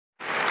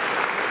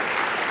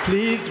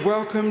Please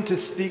welcome to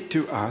speak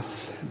to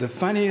us the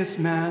funniest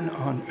man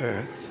on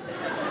earth,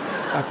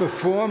 a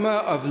performer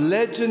of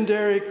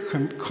legendary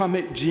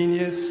comic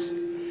genius,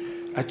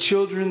 a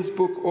children's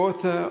book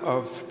author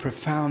of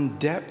profound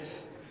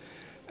depth,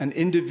 an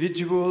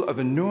individual of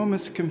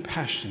enormous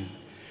compassion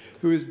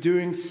who is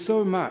doing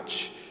so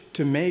much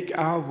to make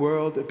our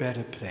world a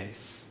better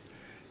place,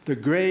 the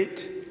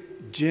great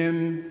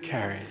Jim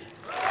Carrey.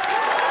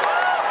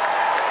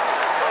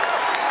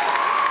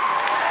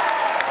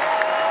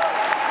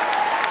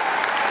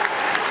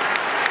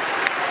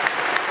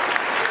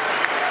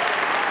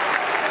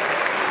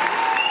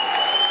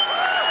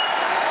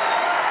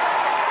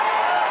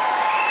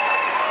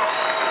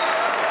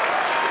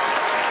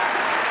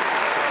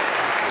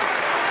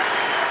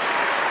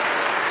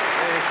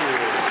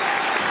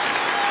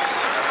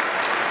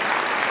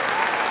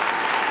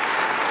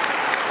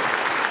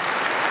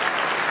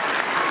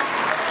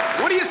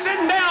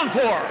 Sitting down for?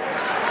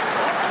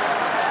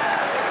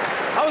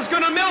 I was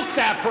going to milk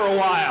that for a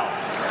while.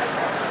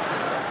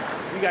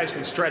 You guys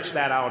can stretch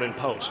that out in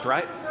post,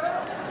 right?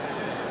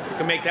 You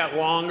can make that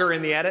longer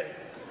in the edit.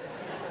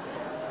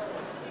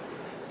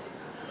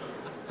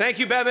 Thank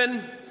you,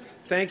 Bevan.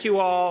 Thank you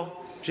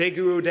all. Jai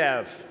Guru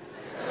Dev.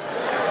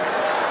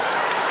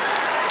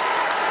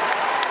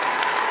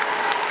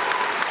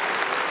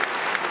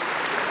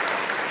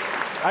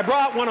 I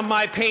brought one of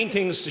my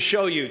paintings to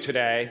show you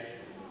today.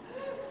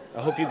 I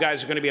hope you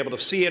guys are going to be able to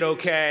see it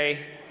okay.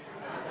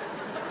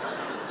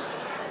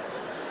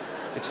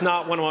 It's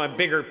not one of my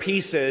bigger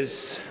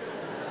pieces,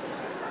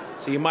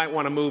 so you might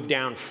want to move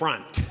down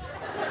front.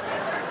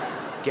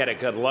 Get a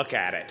good look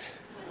at it.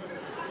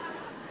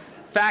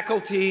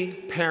 Faculty,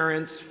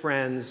 parents,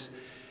 friends,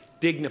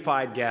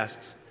 dignified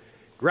guests,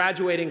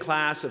 graduating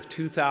class of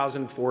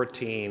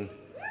 2014.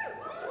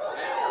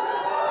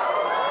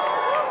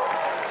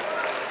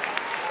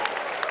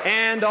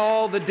 And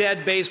all the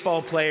dead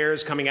baseball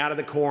players coming out of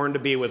the corn to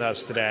be with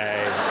us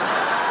today.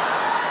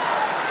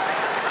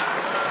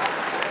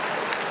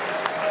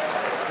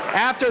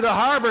 After the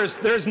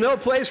harvest, there's no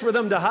place for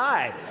them to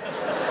hide.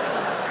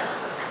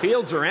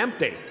 Fields are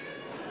empty.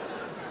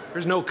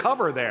 There's no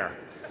cover there.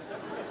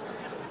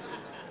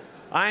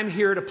 I'm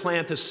here to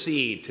plant a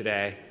seed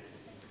today,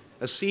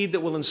 a seed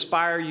that will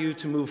inspire you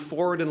to move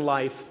forward in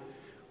life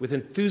with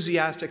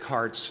enthusiastic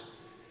hearts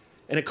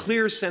and a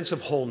clear sense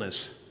of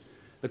wholeness.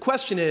 The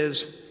question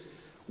is,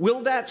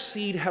 will that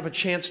seed have a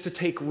chance to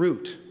take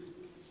root?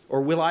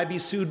 Or will I be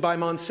sued by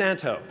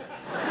Monsanto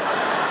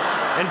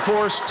and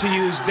forced to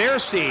use their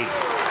seed?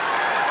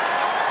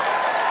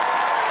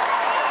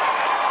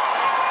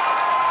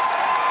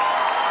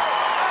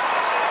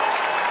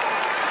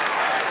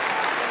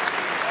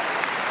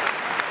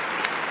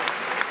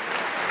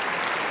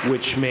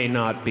 Which may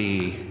not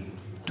be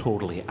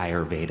totally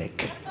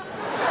Ayurvedic.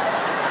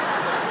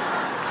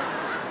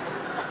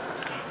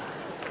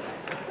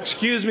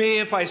 Excuse me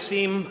if I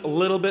seem a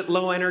little bit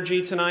low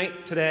energy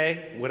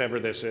today, whatever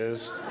this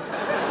is.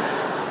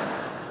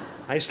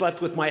 I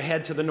slept with my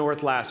head to the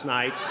north last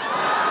night.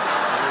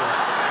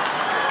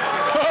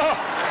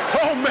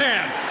 Oh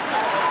man!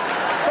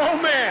 Oh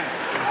man!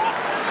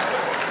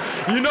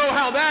 You know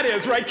how that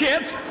is, right,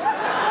 kids?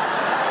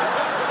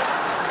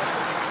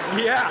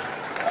 Yeah.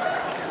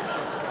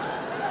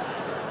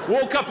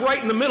 Woke up right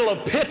in the middle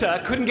of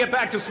Pitta, couldn't get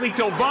back to sleep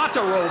till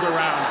VATA rolled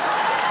around.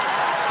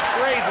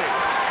 Crazy.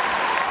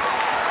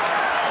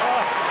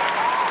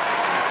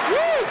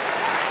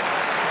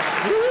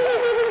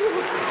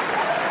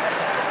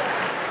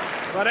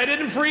 But I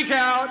didn't freak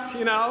out,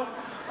 you know.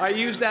 I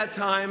used that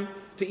time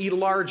to eat a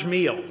large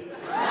meal.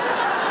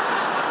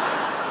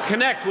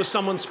 Connect with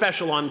someone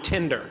special on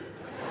Tinder.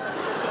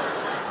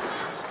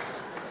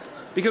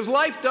 Because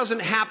life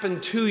doesn't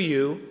happen to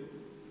you,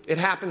 it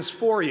happens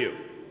for you.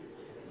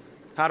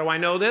 How do I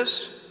know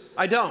this?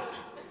 I don't,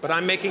 but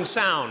I'm making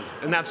sound,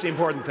 and that's the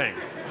important thing.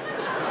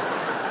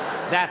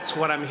 That's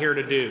what I'm here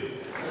to do.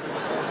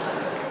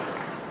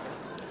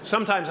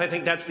 Sometimes I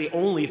think that's the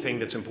only thing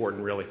that's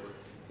important, really,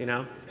 you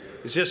know?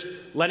 It's just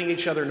letting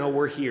each other know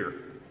we're here.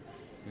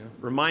 You know?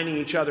 Reminding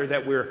each other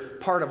that we're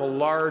part of a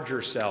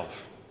larger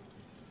self.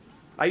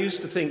 I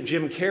used to think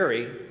Jim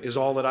Carrey is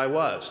all that I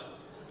was.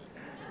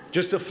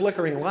 Just a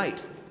flickering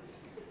light,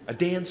 a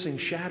dancing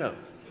shadow,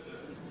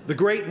 the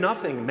great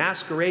nothing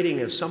masquerading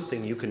as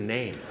something you can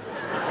name.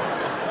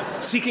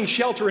 Seeking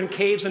shelter in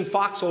caves and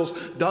foxholes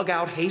dug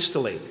out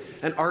hastily,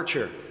 an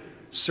archer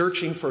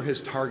searching for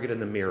his target in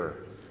the mirror,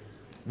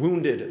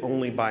 wounded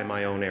only by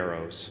my own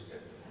arrows.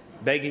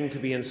 Begging to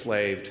be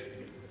enslaved,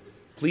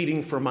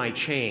 pleading for my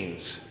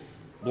chains,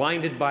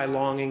 blinded by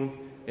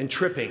longing and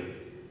tripping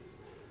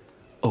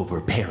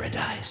over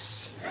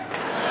paradise. Can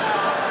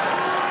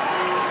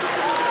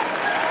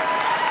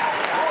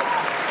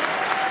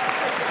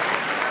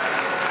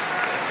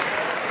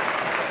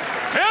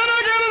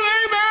I get an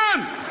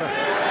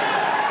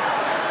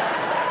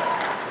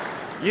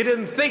amen? You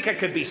didn't think I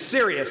could be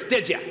serious,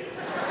 did you?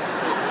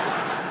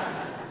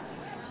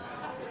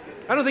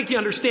 I don't think you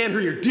understand who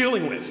you're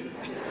dealing with.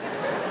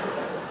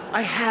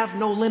 I have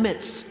no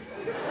limits.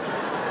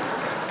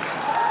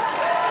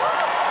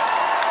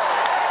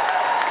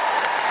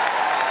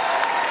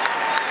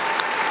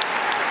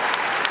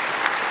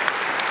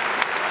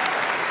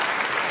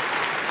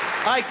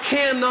 I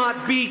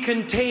cannot be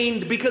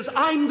contained because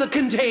I'm the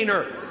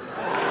container.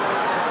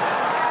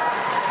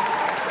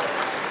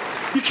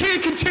 You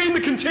can't contain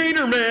the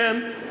container,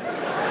 man.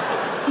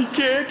 You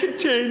can't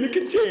contain the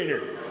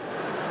container.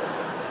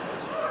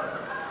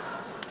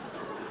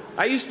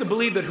 I used to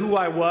believe that who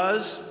I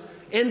was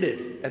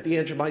ended at the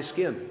edge of my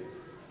skin,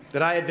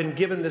 that I had been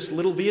given this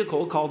little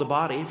vehicle called a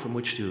body from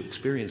which to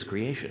experience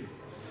creation.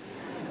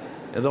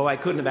 And though I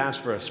couldn't have asked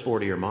for a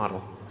sportier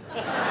model,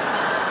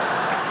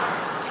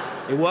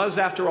 it was,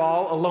 after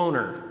all, a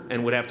loaner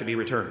and would have to be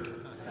returned.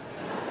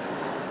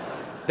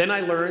 Then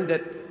I learned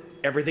that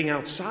everything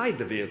outside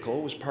the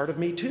vehicle was part of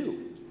me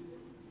too.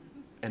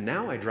 And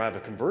now I drive a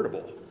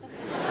convertible.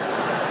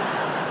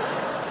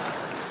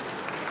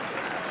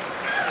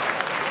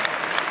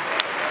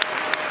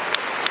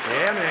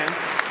 Yeah, man.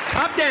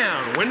 Top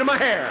down, wind in my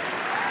hair.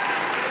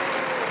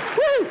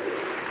 Woo!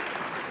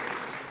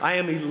 I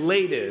am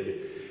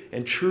elated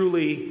and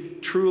truly,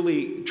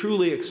 truly,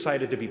 truly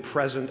excited to be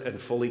present and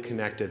fully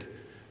connected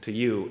to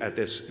you at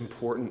this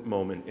important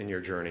moment in your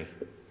journey.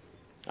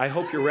 I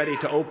hope you're ready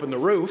to open the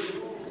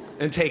roof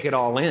and take it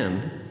all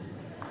in.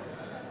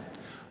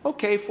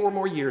 Okay, 4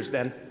 more years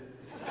then.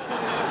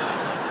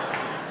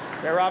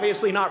 They're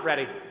obviously not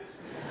ready.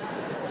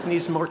 Just need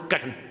some more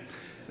cooking.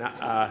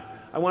 Now,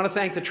 I want to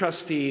thank the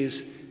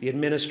trustees, the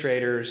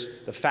administrators,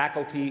 the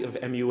faculty of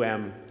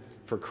MUM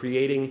for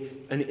creating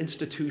an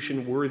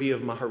institution worthy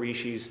of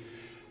Maharishi's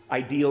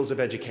ideals of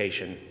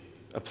education,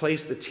 a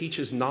place that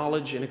teaches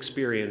knowledge and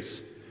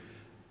experience,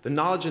 the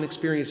knowledge and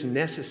experience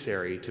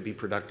necessary to be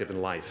productive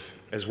in life,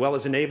 as well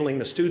as enabling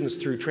the students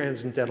through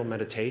transcendental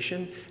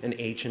meditation and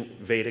ancient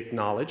Vedic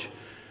knowledge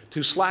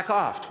to slack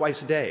off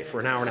twice a day for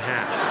an hour and a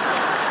half.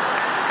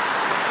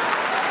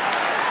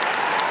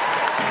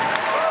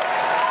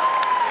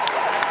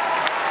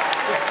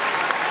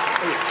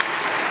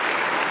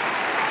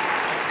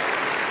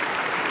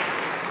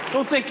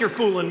 Don't think you're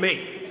fooling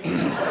me.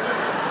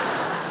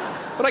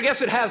 But I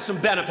guess it has some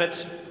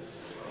benefits.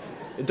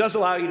 It does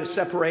allow you to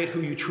separate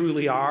who you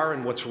truly are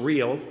and what's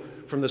real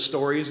from the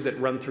stories that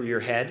run through your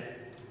head.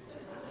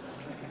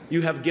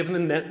 You have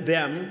given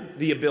them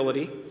the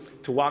ability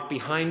to walk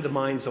behind the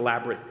mind's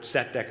elaborate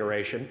set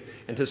decoration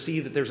and to see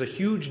that there's a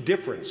huge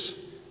difference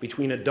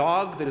between a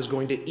dog that is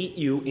going to eat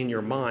you in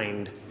your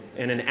mind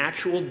and an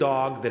actual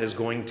dog that is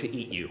going to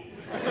eat you.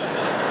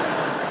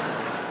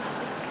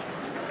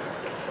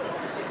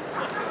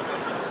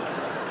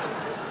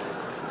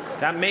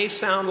 That may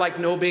sound like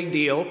no big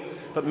deal,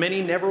 but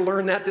many never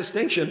learn that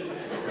distinction.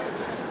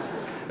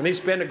 And they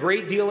spend a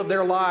great deal of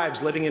their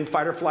lives living in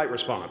fight or flight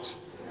response.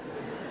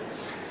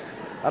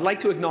 I'd like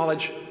to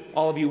acknowledge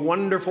all of you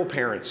wonderful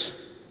parents.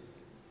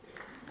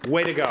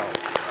 Way to go.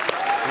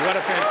 What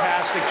a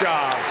fantastic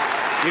job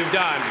you've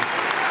done.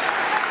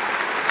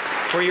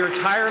 For your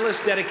tireless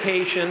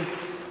dedication,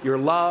 your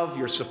love,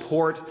 your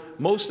support,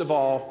 most of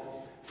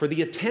all, for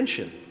the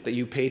attention that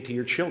you paid to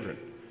your children.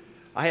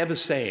 I have a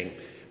saying,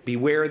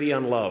 beware the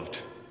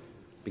unloved,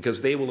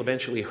 because they will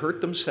eventually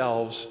hurt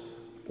themselves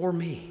or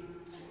me.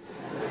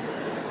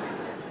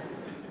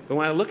 But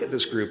when I look at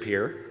this group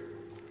here,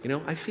 you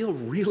know, I feel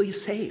really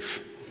safe.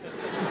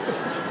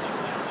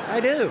 I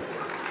do.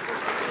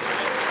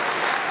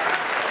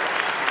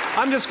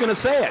 I'm just going to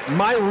say it.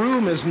 My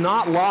room is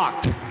not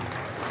locked.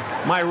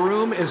 My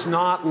room is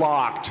not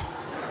locked.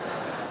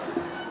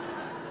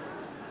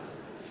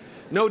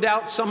 No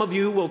doubt some of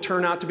you will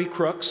turn out to be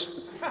crooks.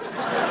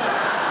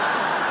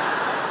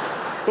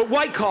 But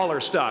white-collar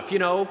stuff, you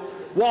know,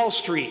 Wall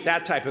Street,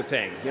 that type of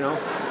thing, you know,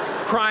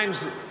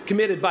 crimes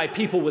committed by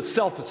people with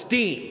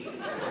self-esteem.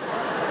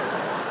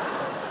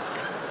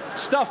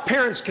 Stuff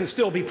parents can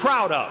still be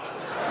proud of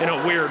in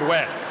a weird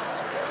way.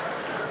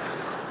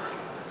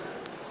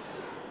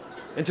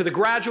 And to the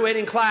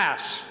graduating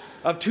class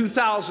of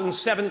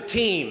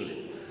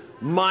 2017,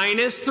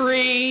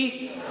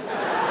 -3,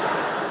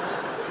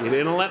 you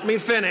didn't let me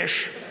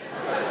finish.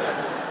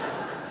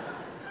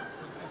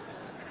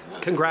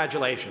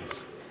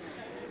 Congratulations.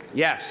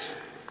 Yes.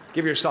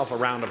 Give yourself a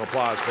round of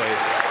applause,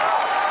 please.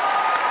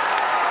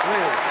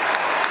 Please.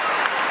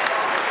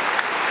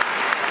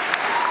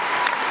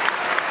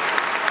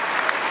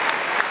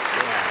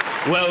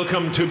 Yeah.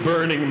 Welcome to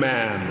Burning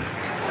Man.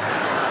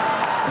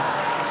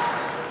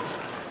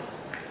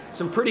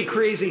 Some pretty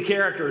crazy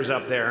characters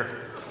up there,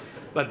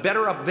 but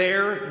better up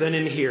there than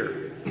in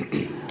here.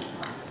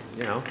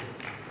 You know?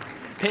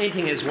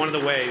 Painting is one of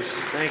the ways,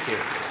 thank you.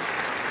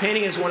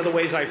 Painting is one of the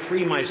ways I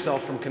free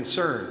myself from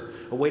concern,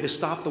 a way to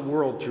stop the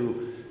world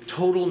through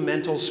total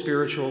mental,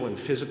 spiritual, and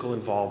physical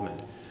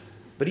involvement.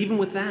 But even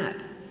with that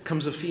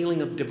comes a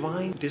feeling of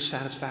divine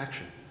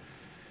dissatisfaction,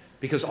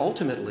 because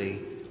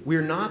ultimately,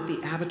 we're not the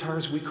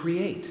avatars we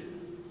create.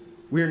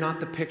 We're not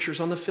the pictures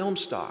on the film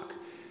stock.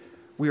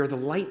 We are the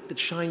light that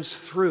shines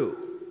through.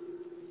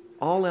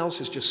 All else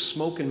is just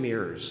smoke and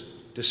mirrors,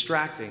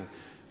 distracting,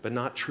 but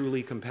not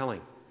truly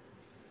compelling.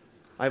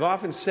 I've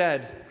often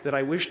said that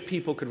I wished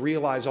people could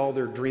realize all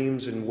their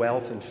dreams and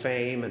wealth and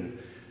fame, and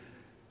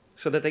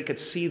so that they could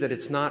see that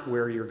it's not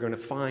where you're going to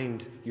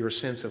find your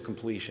sense of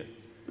completion.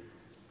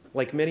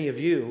 Like many of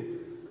you,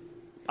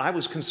 I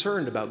was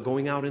concerned about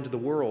going out into the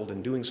world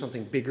and doing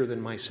something bigger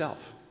than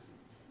myself,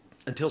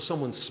 until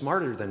someone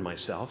smarter than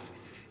myself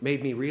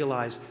made me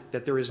realize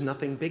that there is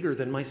nothing bigger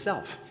than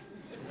myself.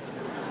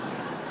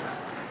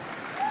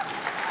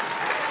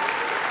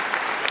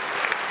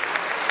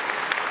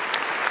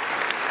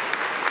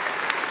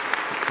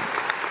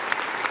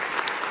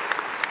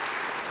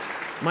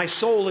 My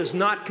soul is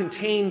not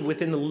contained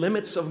within the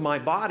limits of my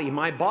body.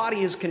 My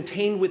body is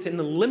contained within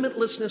the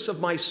limitlessness of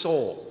my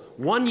soul.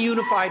 One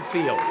unified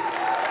field.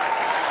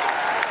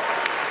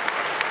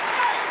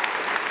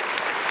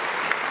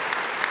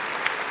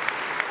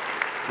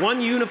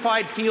 One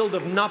unified field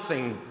of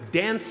nothing,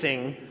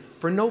 dancing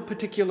for no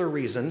particular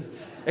reason,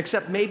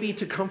 except maybe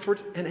to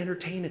comfort and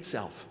entertain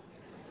itself.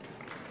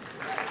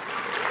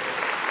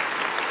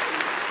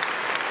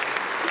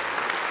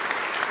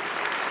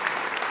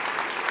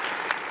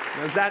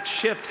 As that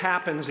shift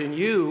happens in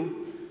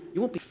you, you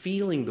won't be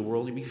feeling the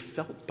world, you'll be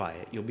felt by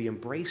it. You'll be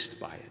embraced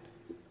by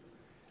it.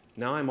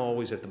 Now I'm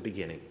always at the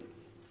beginning.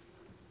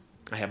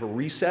 I have a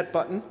reset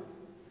button,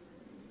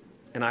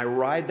 and I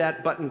ride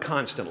that button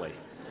constantly.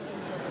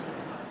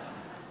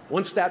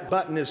 Once that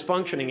button is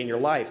functioning in your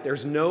life,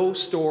 there's no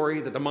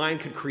story that the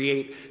mind could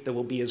create that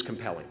will be as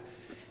compelling.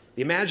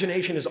 The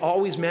imagination is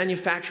always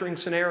manufacturing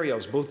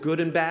scenarios, both good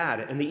and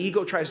bad, and the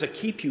ego tries to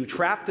keep you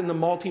trapped in the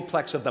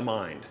multiplex of the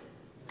mind.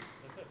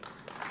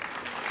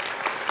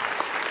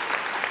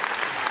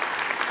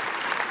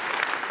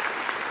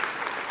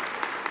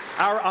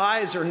 Our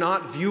eyes are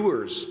not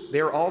viewers,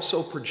 they're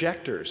also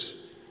projectors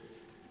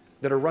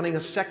that are running a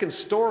second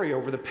story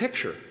over the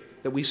picture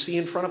that we see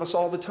in front of us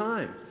all the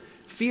time.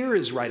 Fear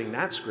is writing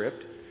that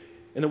script,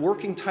 and the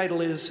working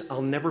title is,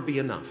 I'll Never Be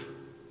Enough.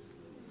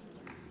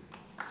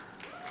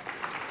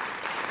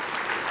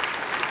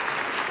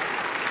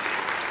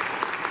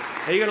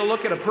 Now you're going to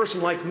look at a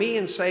person like me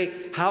and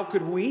say, how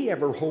could we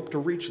ever hope to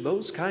reach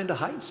those kind of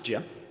heights,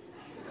 Jim?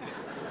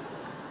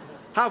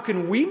 How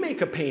can we make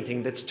a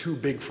painting that's too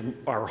big for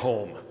our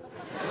home?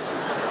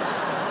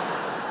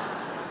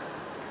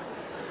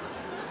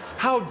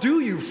 How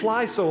do you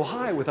fly so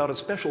high without a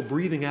special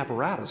breathing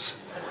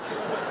apparatus?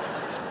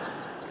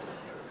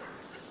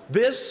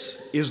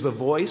 This is the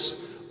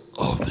voice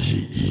of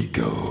the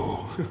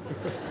ego.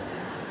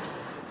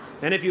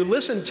 And if you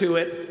listen to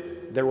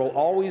it, there will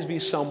always be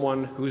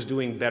someone who's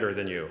doing better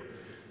than you.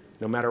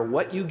 No matter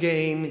what you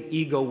gain,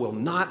 ego will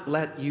not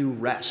let you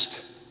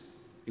rest.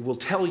 It will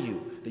tell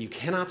you that you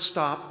cannot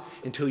stop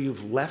until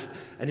you've left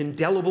an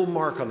indelible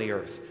mark on the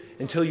earth,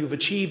 until you've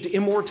achieved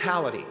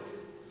immortality.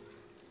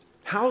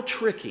 How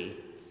tricky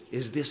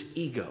is this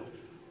ego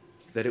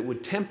that it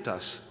would tempt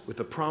us with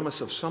the promise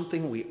of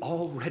something we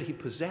already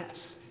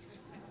possess?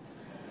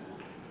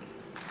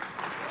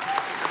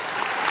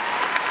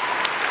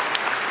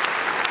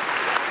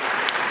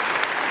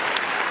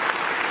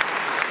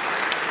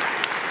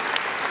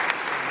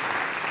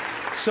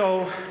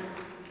 So,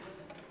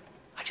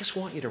 I just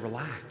want you to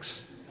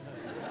relax.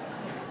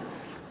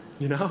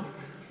 You know,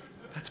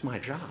 that's my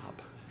job.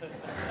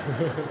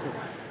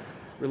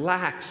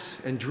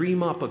 Relax and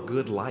dream up a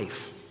good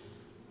life.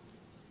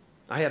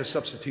 I had a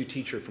substitute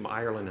teacher from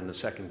Ireland in the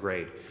 2nd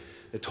grade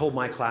that told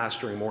my class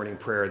during morning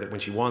prayer that when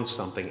she wants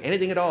something,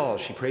 anything at all,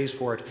 she prays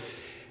for it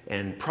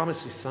and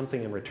promises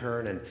something in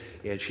return,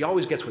 and she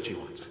always gets what she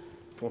wants.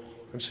 Well,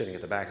 I'm sitting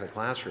at the back of the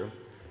classroom,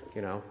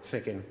 you know,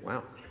 thinking,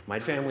 wow, my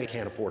family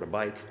can't afford a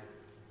bike,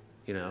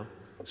 you know.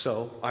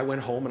 So I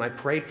went home and I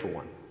prayed for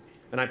one.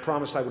 And I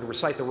promised I would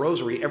recite the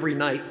rosary every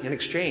night in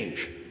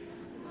exchange.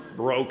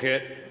 Broke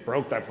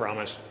that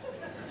promise.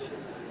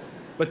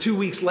 But 2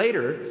 weeks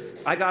later,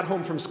 I got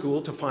home from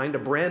school to find a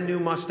brand new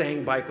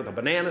Mustang bike with a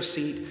banana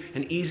seat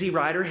and Easy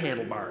Rider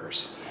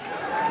handlebars.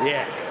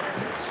 Yeah.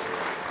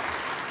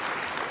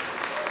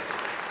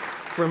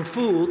 From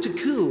fool to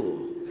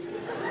cool.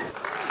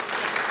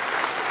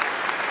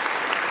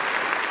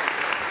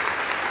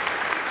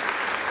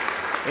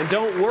 And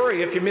don't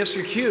worry if you miss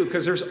your cue,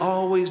 because there's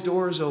always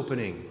doors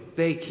opening.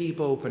 They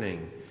keep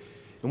opening.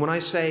 And when I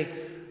say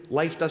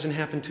life doesn't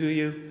happen to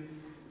you,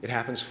 it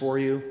happens for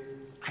you,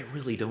 I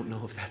really don't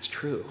know if that's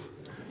true.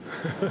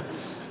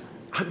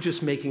 I'm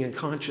just making a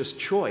conscious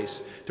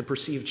choice to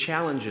perceive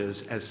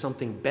challenges as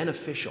something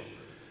beneficial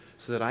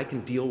so that I can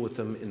deal with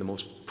them in the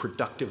most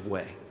productive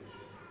way.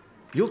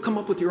 You'll come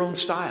up with your own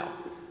style.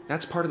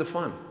 That's part of the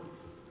fun.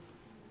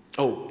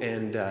 Oh,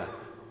 and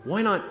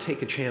why not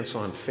take a chance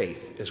on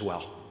faith as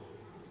well?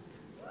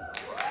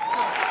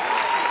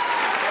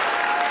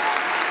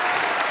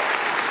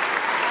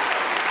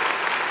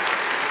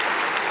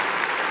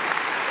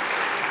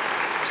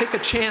 Take a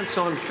chance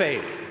on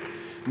faith.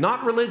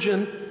 Not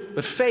religion,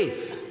 but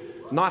faith.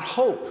 Not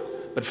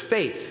hope, but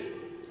faith.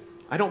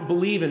 I don't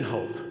believe in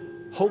hope.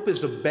 Hope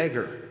is a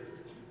beggar.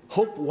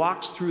 Hope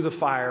walks through the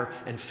fire,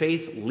 and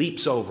faith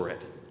leaps over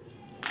it.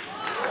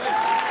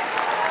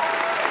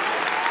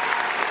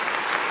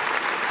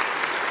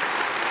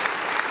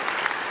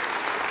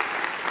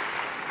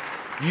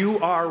 You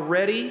are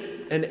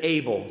ready and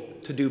able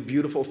to do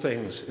beautiful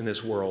things in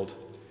this world,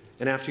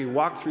 And after you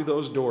walk through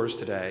those doors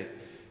today,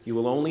 you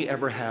will only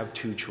ever have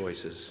two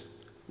choices: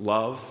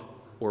 love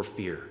or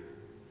fear.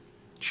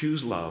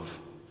 Choose love,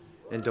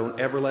 and don't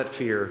ever let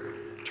fear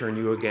turn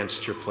you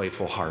against your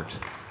playful heart.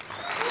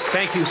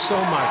 Thank you so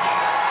much.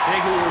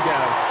 Thank you,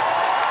 Dad.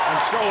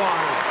 I'm so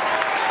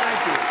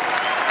honored. Thank you.